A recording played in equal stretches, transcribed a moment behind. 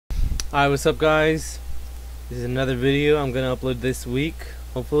Hi, what's up guys? This is another video I'm gonna upload this week,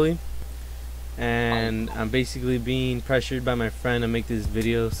 hopefully. And I'm basically being pressured by my friend to make this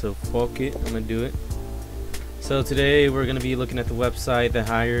video, so fuck it, I'm gonna do it. So today we're gonna be looking at the website, the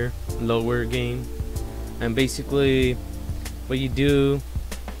higher lower game. And basically what you do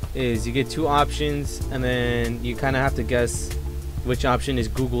is you get two options and then you kinda have to guess which option is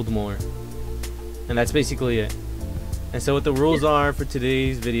Googled more. And that's basically it. And so what the rules are for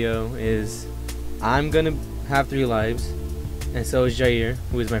today's video is I'm gonna have 3 lives, and so is Jair,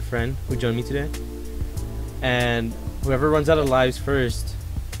 who is my friend who joined me today. And whoever runs out of lives first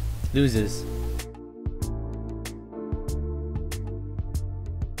loses.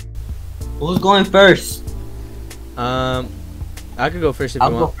 Who's going first? I could go first if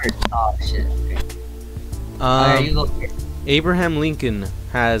I'll you go want. first. Oh shit. Okay. Alright, you go first. Abraham Lincoln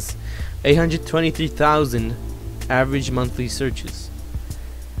has 823,000 average monthly searches.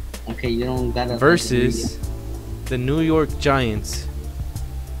 Okay, you don't gotta. Versus the New York Giants.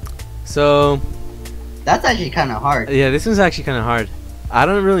 So that's actually kind of hard. yeah, this one's actually kind of hard. I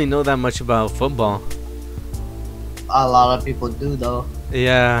don't really know that much about football. A lot of people do though.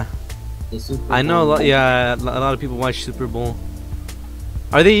 Yeah, The Super I know a Bowl. lot. Yeah, a lot of people watch Super Bowl.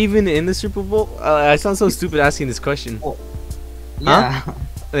 Are they even in the Super Bowl? I sound so stupid asking this question. Yeah.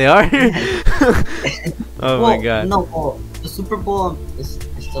 They are. Oh my god. No, the Super Bowl is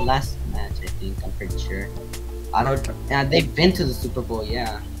the last match. I think. I'm pretty sure. I don't. Yeah, they've been to the Super Bowl.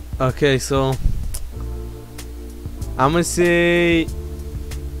 Yeah. Okay, so I'm gonna say,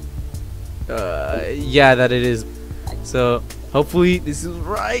 yeah, that it is. So hopefully this is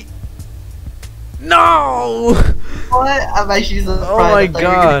right. No. What? I'm actually surprised. Oh my I thought you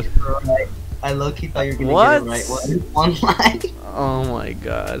were god. gonna get it right. I low-key thought you were gonna What? get it right. What? Online. Oh my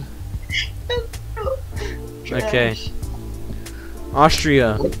god. Trash. Okay.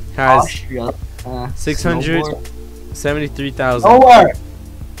 Austria has Austria. 673,000. Lower.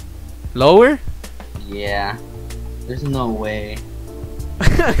 Lower? Yeah. There's no way.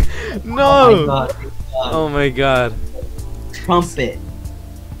 No. Oh my god. Oh my god. Trumpet.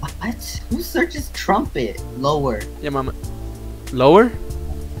 What? Who searches trumpet? Lower. Yeah, mama. Lower?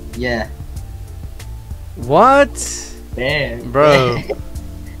 Yeah. What? There. Bro.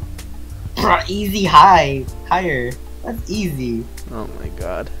 Bro, easy high. Higher. That's easy. Oh my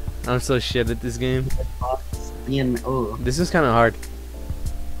god. I'm so shit at this game. Oh. This is kind of hard.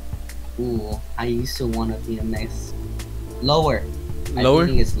 Ooh. I used to want to BMX. Lower. Lower? I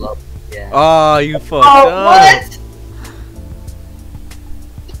think it's low. Yeah. Oh, you fucked Oh, up. what?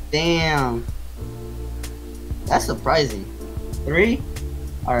 Damn. That's surprising. 3?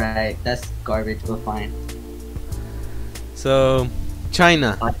 Alright, that's garbage, but fine. So,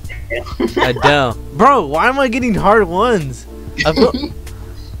 China. Oh, Adele. Bro, why am I getting hard ones?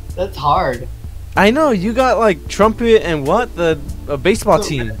 That's hard. I know, you got like trumpet and what? The baseball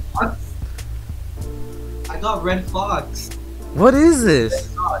team. I got Red Fox. What is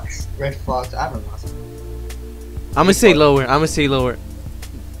this? Red Fox, I don't know. I'm gonna say lower. I'm gonna say lower.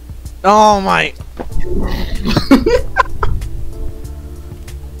 Oh my.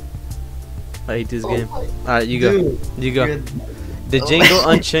 I hate this game. Alright, you go. Dude, You go. you're- The Django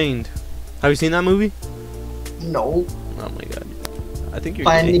Unchained. Have you seen that movie? No. Oh my god. I think you're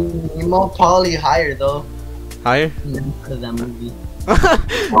gay. Finding Nemo probably higher though. Higher? Never heard of that movie.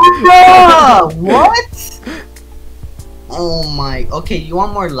 Bruh, what? Oh my. Okay, you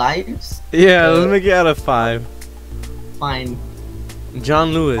want more lives? Yeah, let's make it out of 5. Fine.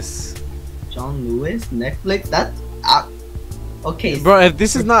 John Lewis. John Lewis, Netflix. That's okay. Bro, if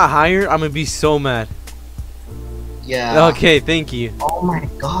this is not higher, I'm gonna be so mad. Yeah. Okay, thank you. Oh my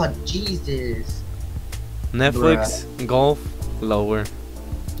god, Jesus. Netflix, golf, lower.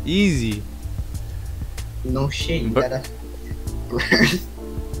 Easy. No shit. You But- gotta.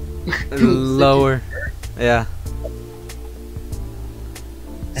 Lower. Yeah.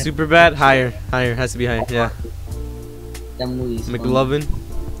 Super bad, higher. Higher, has to be higher. Yeah. That movie's fun. McLovin.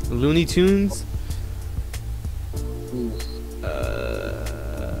 Looney Tunes. Ooh.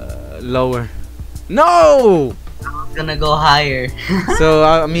 Lower. No! I'm gonna go higher. So,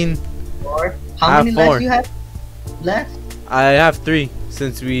 I mean, 4? I How have many 4. lives you have left? I have 3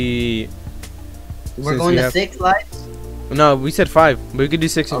 since we. We're Since going we to have- 6 lives? No, we said 5, but we could do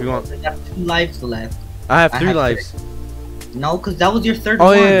 6 if you want. We have 2 lives left. I have I 3 have lives. No, because that was your third Oh,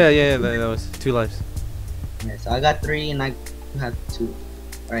 one. yeah, that was 2 lives. Yeah, so I got 3 and I have 2.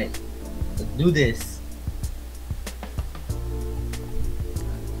 Alright, let's do this.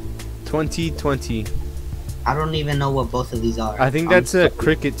 2020. I don't even know what both of these are. I think I'm that's a sorry.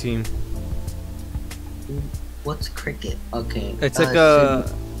 cricket team. What's cricket? Okay. It's like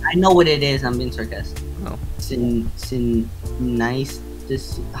a. I know what it is. I'm being sarcastic. Oh. Nice.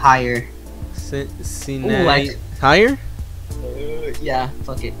 This higher. Higher? Yeah.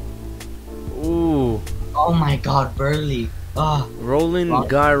 Fuck it. Ooh. Oh my God, Burley. Roland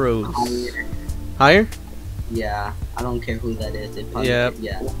Garros. Higher. Higher? Yeah. I don't care who that is. It probably, Yep.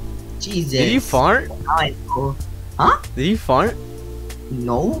 Yeah. Jesus. Did you fart? I know. Huh? Did you fart?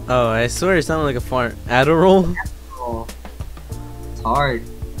 No. Oh, I swear it sounded like a fart. Adderall? Oh. It's hard.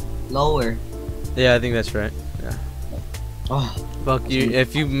 Lower. Yeah, I think that's right. Yeah. Oh. Fuck you.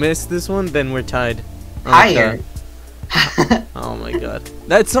 If you miss this one, then we're tied. Oh, Higher. God. Oh my god.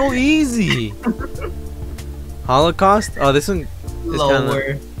 That's so easy. Holocaust? Oh, this one is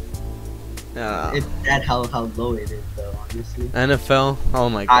Lower. kinda, It's that how low it is though, honestly. NFL? Oh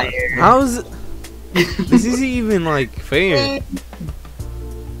my god. Higher. How's this is even like fair?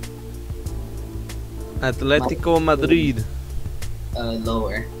 Atletico Madrid.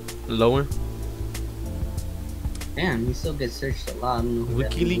 Lower. Lower. Damn, you still get searched a lot. I don't know who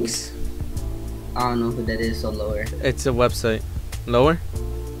that is. WikiLeaks. I don't know who that is, so lower. It's a website. Lower?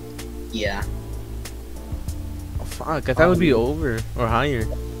 Yeah. Oh, fuck, I thought it would be over or higher.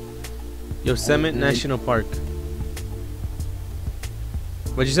 Yosemite National Park.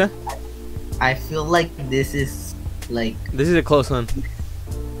 What'd you say? I feel like this is like This is a close one.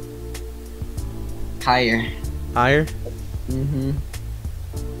 higher. Higher? Mm-hmm.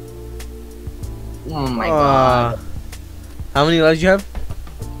 Oh my god. How many lives you have?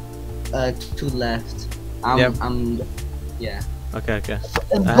 2 left. Yep. Yeah. Okay, okay.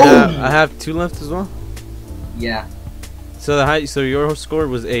 Boom! I have 2 left as well. Yeah. So the high, so your score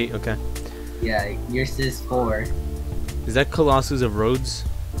was 8. Okay. Yeah. Yours is 4. Is that Colossus of Rhodes?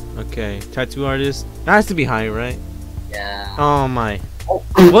 Okay. Tattoo artist. That has to be high, right? Yeah. Oh my. Oh.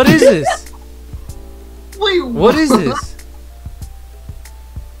 What is this? Wait. What is this?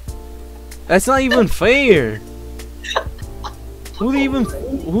 That's not even fair. Who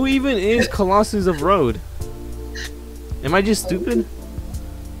even is Colossus of Rhodes? Am I just stupid?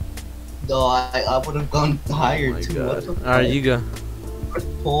 No, I would have gone higher Oh my too. god. What the Alright, you go.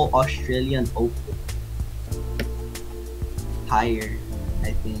 North Pole Australian Open. Higher,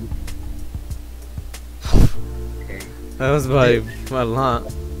 I think. Okay. That was by a lot.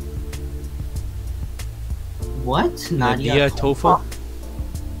 What? Nadia Tofa?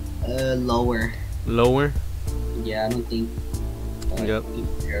 Lower. Lower? Yeah, I don't think Yep.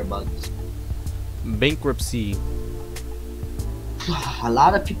 people care about this. Bankruptcy. A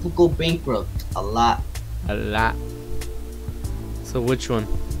lot of people go bankrupt. A lot. A lot. So which one?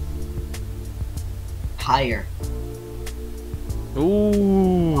 Higher.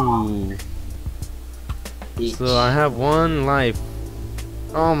 Ooh. Bitch. So I have 1 life.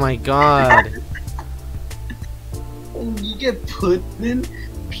 Oh my god. Oh, you get Putin.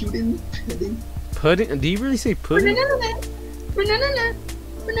 Pudding? Do you really say pudding?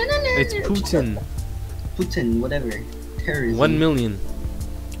 It's Putin. Putin, whatever. Terrorism. 1 million.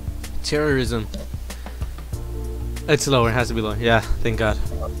 Terrorism. It's lower. It has to be lower. Yeah, thank God.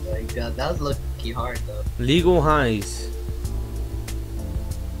 Oh my god, that was lucky hard though. Legal highs.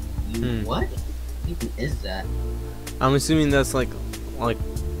 What even is that? I'm assuming that's like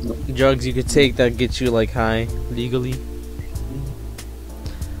drugs you could take that get you like high legally.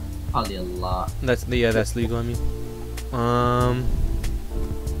 Probably a lot. That's legal. I mean, I'm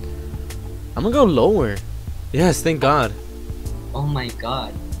gonna go lower. Yes, thank God. Oh my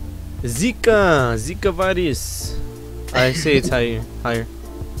god. Zika virus. I say it's higher.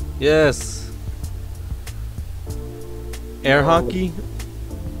 Yes. Air hockey.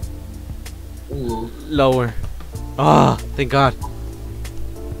 Ooh. Lower. Ah, thank God.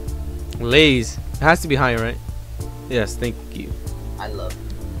 Lays. It has to be higher, right? Yes, thank you. I love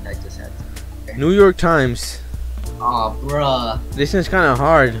it. I just had to. New York Times. Oh, bruh. This is kind of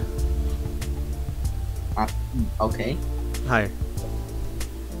hard. Okay. Higher.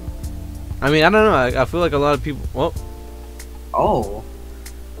 I mean, I don't know. I feel like a lot of people. Well, Oh.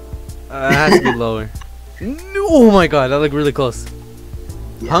 it has to be lower. No, oh my God, that looked really close.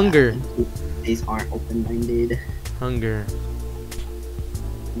 Yeah. Hunger. These aren't open-minded. Hunger.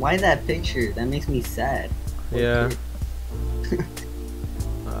 Why that picture? That makes me sad. Yeah.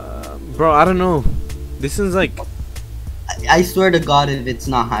 Bro, I don't know. This is like. I swear to God, if it's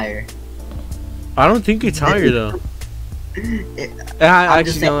not higher. I don't think it's higher though. I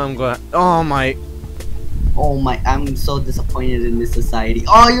actually know I'm going. Oh my. Oh my, I'm so disappointed in this society.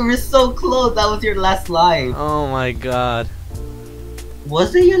 Oh, you were so close. That was your last life. Oh my God.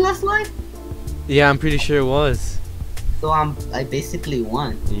 Was it your last life? Yeah, I'm pretty sure it was. So I basically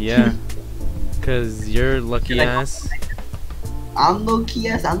won. Yeah. Cause you're lucky You're like- ass. I'm low key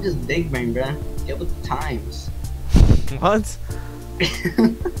ass. I'm just big brain, bruh. Get with the times. What?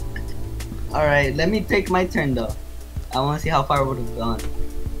 Alright, let me take my turn though. I wanna see how far I would have gone.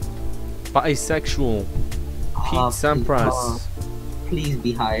 Bisexual. Pete Oh, Sampras. please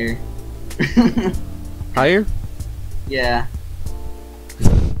be higher. Higher? Yeah.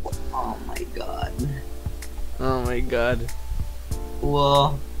 Oh my god. Oh my god.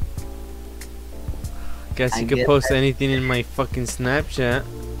 Well, Guess you I could get post that. anything in my fucking Snapchat.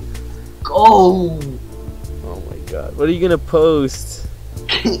 go! Oh my god. What are you gonna post?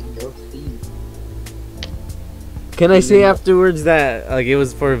 Your feet. Can I You say know- afterwards that like it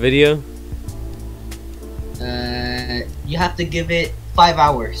was for a video? You have to give it 5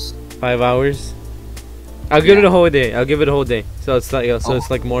 hours. 5 hours? I'll give it Yeah. a whole day. I'll give it a whole day. So it's like Oh.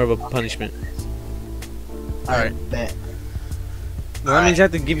 it's like more of a punishment. Alright, bet. Well, that means I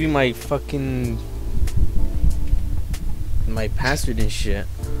have to give you my fucking my password and shit.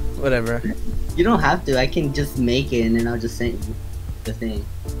 Whatever. You don't have to. I can just make it and then I'll just send you the thing.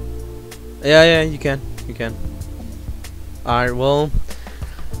 Yeah, you can. You can. Alright, well,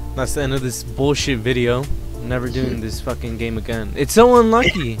 that's the end of this bullshit video. I'm never doing this fucking game again. It's so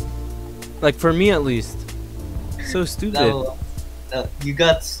unlucky. Like, for me at least. So stupid. No, you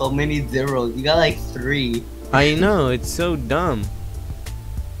got so many zeros. You got like 3. I know, it's so dumb.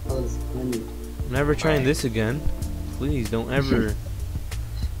 That was funny. I'm never trying this again. Please, don't ever,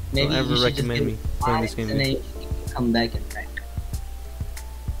 Maybe don't ever you should just recommend give me playing this 5 game and then again. you can come back and rank.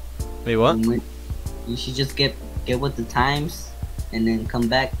 Wait, what? You should just get with the times and then come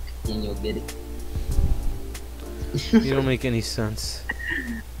back and you'll get it. You don't make any sense.